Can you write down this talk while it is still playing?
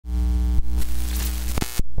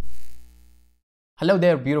Hello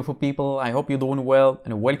there, beautiful people. I hope you're doing well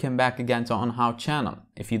and welcome back again to On How channel.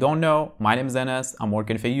 If you don't know, my name is Anas. I'm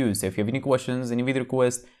working for you. So if you have any questions, any video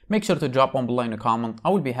requests, make sure to drop one below in a comment. I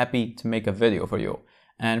will be happy to make a video for you.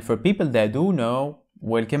 And for people that do know,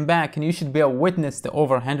 welcome back. And you should be a witness to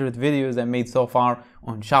over 100 videos I made so far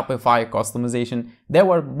on Shopify customization. They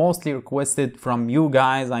were mostly requested from you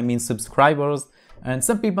guys, subscribers. And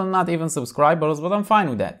some people not even subscribers, but I'm fine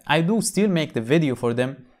with that. I do still make the video for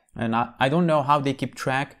them. And I don't know how they keep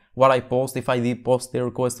track what I post, if I did post their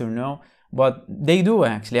request or no, but they do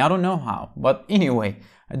actually. I don't know how, but anyway,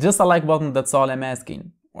 just a like button, that's all I'm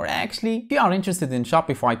asking. Or actually, if you are interested in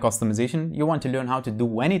Shopify customization, you want to learn how to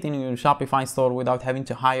do anything in your Shopify store without having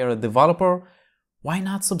to hire a developer, why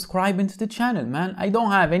not subscribe into the channel, man? I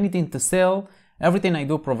don't have anything to sell. Everything I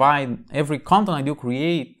do provide, every content I do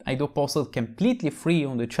create, I do post it completely free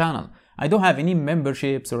on the channel. I don't have any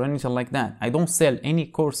memberships or anything like that. I don't sell any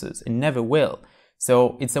courses and never will.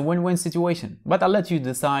 So it's a win-win situation. But I'll let you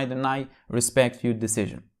decide and I respect your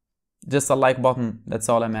decision. Just a like button, that's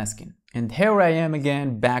all I'm asking. And here I am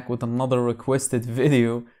again back with another requested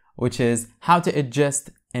video, which is how to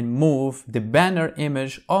adjust and move the banner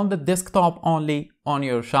image on the desktop only on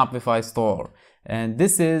your Shopify store. And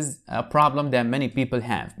this is a problem that many people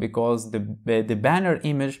have because the banner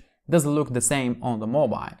image doesn't look the same on the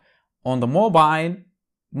mobile. On the mobile,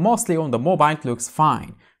 mostly on the mobile it looks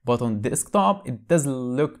fine, but on desktop it doesn't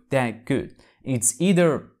look that good. It's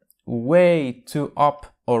either way too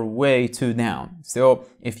up or way too down. So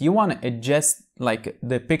if you want to adjust like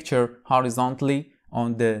the picture horizontally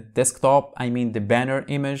on the desktop, the banner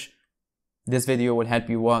image, this video will help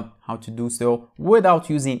you out how to do so without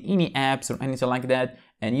using any apps or anything like that,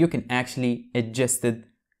 and you can actually adjust it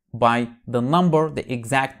by the number, the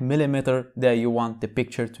exact millimeter that you want the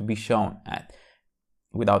picture to be shown at.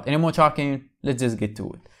 Without any more talking, let's just get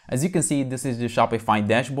to it. As you can see, this is the Shopify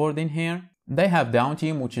dashboard in here. They have down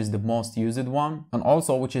theme, which is the most used one, and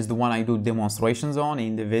also which is the one I do demonstrations on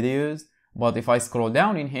in the videos. But if I scroll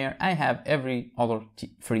down in here, I have every other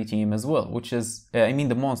free theme as well, which is,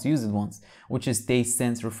 the most used ones, which is Taste,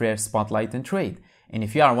 Sense, Refresh, Spotlight, and Trade. And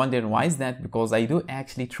if you are wondering why is that, because I do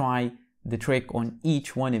actually try the trick on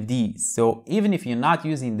each one of these. So even if you're not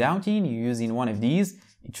using down theme, you're using one of these,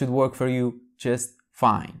 it should work for you just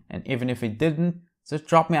fine. And even if it didn't, just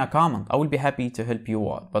drop me a comment. I will be happy to help you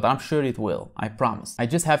out, but I'm sure it will, I promise. I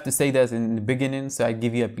just have to say that in the beginning so I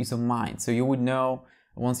give you a peace of mind. So you would know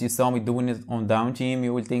once you saw me doing it on down theme,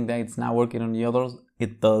 you will think that it's not working on the others.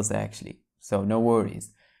 It does actually, so no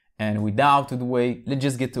worries. And without the way, let's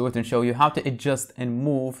just get to it and show you how to adjust and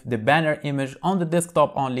move the banner image on the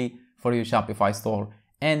desktop only for your Shopify store.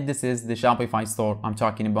 And this is the Shopify store I'm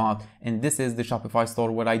talking about, and this is the Shopify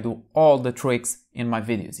store where I do all the tricks in my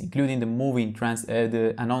videos, including the moving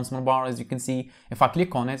the announcement bar. As you can see, if I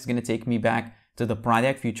click on it, it's going to take me back to the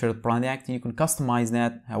product, featured product. You can customize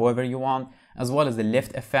that however you want, as well as the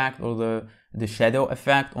lift effect or the shadow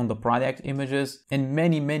effect on the product images, and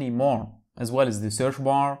many more, as well as the search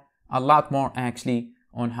bar. A lot more actually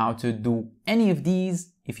on how to do any of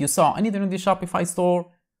these. If you saw anything in the Shopify store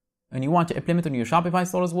and you want to implement on your Shopify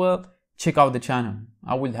store as well, check out the channel.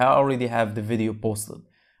 I will already have the video posted.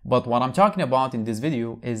 But what I'm talking about in this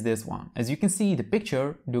video is this one. As you can see, the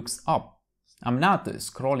picture looks up. I'm not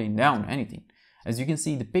scrolling down or anything. As you can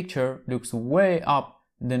see, the picture looks way up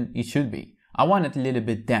than it should be. I want it a little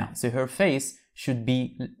bit down. So her face should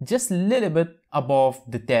be just a little bit above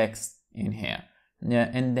the text in here.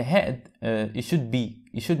 Yeah, and the head, it shouldn't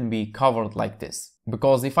be covered like this.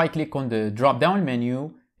 Because if I click on the drop down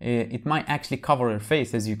menu, it might actually cover her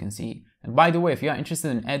face, as you can see. And by the way, if you are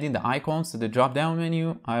interested in adding the icons to the drop down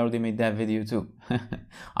menu, I already made that video too.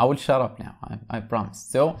 I will shut up now, I promise.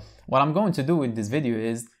 So what I'm going to do in this video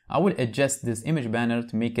is I will adjust this image banner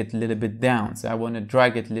to make it a little bit down. So I want to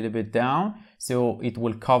drag it a little bit down so it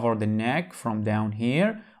will cover the neck from down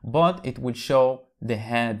here, but it will show the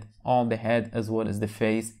head, all the head as well as the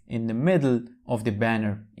face in the middle of the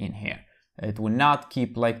banner in here. It will not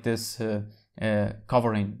keep like this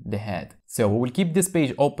covering the head. So we will keep this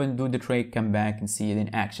page open, do the trick, come back and see it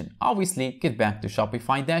in action. Obviously, get back to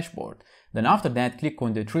Shopify dashboard. Then after that, click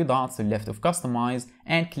on the three dots to the left of customize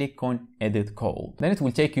and click on edit code. Then it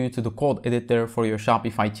will take you to the code editor for your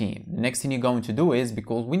Shopify theme. The next thing you're going to do is,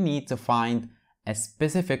 because we need to find a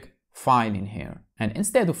specific file in here. And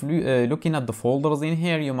instead of looking at the folders in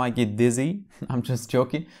here, you might get dizzy. I'm just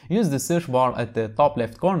joking. Use the search bar at the top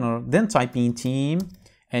left corner, then type in theme,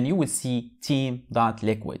 and you will see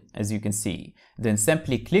theme.liquid, as you can see. Then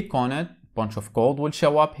simply click on it, bunch of code will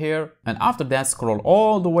show up here, and after that scroll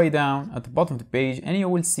all the way down at the bottom of the page and you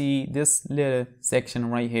will see this little section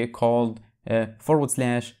right here called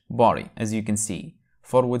 /body, as you can see,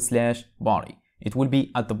 /body. It will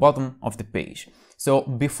be at the bottom of the page. So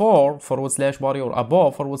before /body or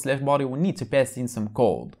above /body, we need to pass in some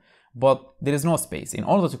code, but there is no space. In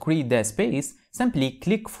order to create that space, simply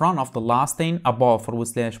click front of the last thing above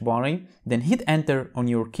 /body, then hit enter on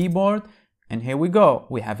your keyboard, and here we go.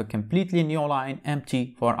 We have a completely new line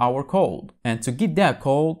empty for our code. And to get that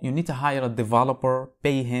code, you need to hire a developer,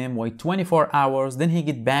 pay him, wait 24 hours, then he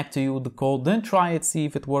get back to you the code, then try it, see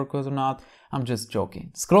if it works or not. I'm just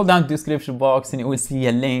joking. Scroll down the description box and you will see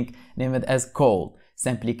a link named as code.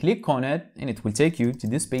 Simply click on it and it will take you to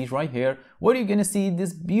this page right here where you're gonna see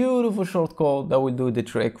this beautiful short code that will do the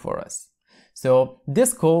trick for us. So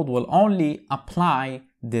this code will only apply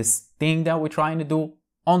this thing that we're trying to do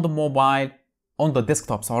on the mobile, on the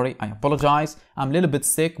desktop, sorry, I apologize. I'm a little bit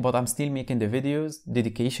sick, but I'm still making the videos.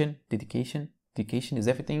 Dedication is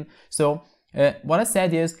everything. So what I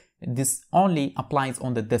said is this only applies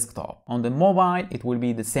on the desktop. On the mobile, it will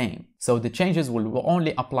be the same. So the changes will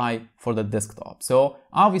only apply for the desktop. So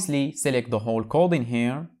obviously select the whole code in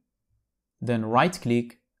here, then right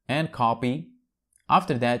click and copy.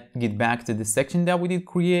 After that, get back to the section that we did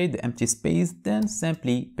create, the empty space, then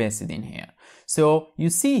simply paste it in here. So you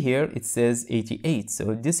see here, it says 88.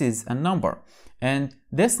 So this is a number. And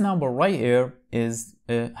this number right here is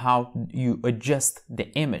how you adjust the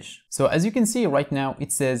image. So as you can see right now,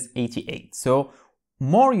 it says 88. So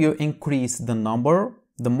more you increase the number,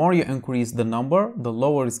 the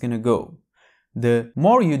lower it's gonna go. The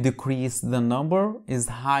more you decrease the number, is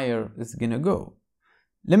higher it's gonna go.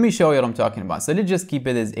 Let me show you what I'm talking about. So let's just keep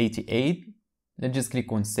it as 88. Let's just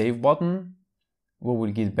click on save button. We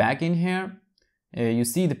will get back in here. You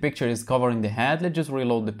see the picture is covering the head. Let's just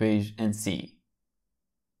reload the page and see.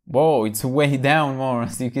 Whoa, it's way down more,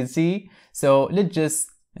 as you can see. So let's just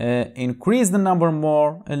increase the number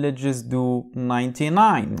more and let's just do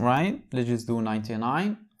 99, right? Let's just do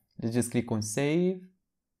 99. Let's just click on save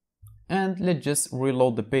and let's just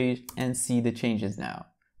reload the page and see the changes now.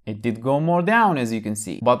 It did go more down, as you can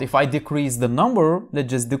see. But if I decrease the number, let's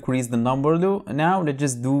just decrease the number now. Let's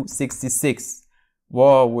just do 66.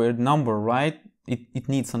 Whoa, weird number, right? It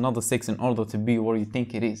needs another 6 in order to be where you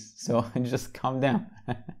think it is. So just calm down.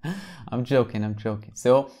 I'm joking.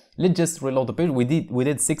 So let's just reload the page. We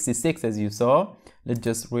did 66, as you saw. Let's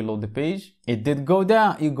just reload the page. It did go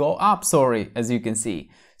down. You go up, sorry, as you can see.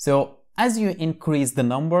 So as you increase the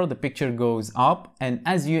number, the picture goes up, and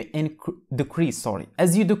as you decrease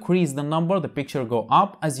the number, the picture go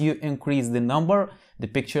up. As you increase the number, the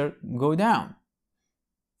picture go down.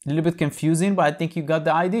 A little bit confusing, but I think you got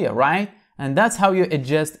the idea, right? And that's how you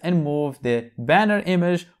adjust and move the banner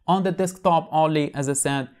image on the desktop only, as I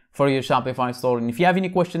said, for your Shopify store. And if you have any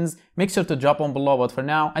questions, make sure to drop on below. But for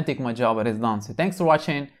now, I think my job is done. So thanks for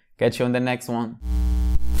watching. Catch you on the next one.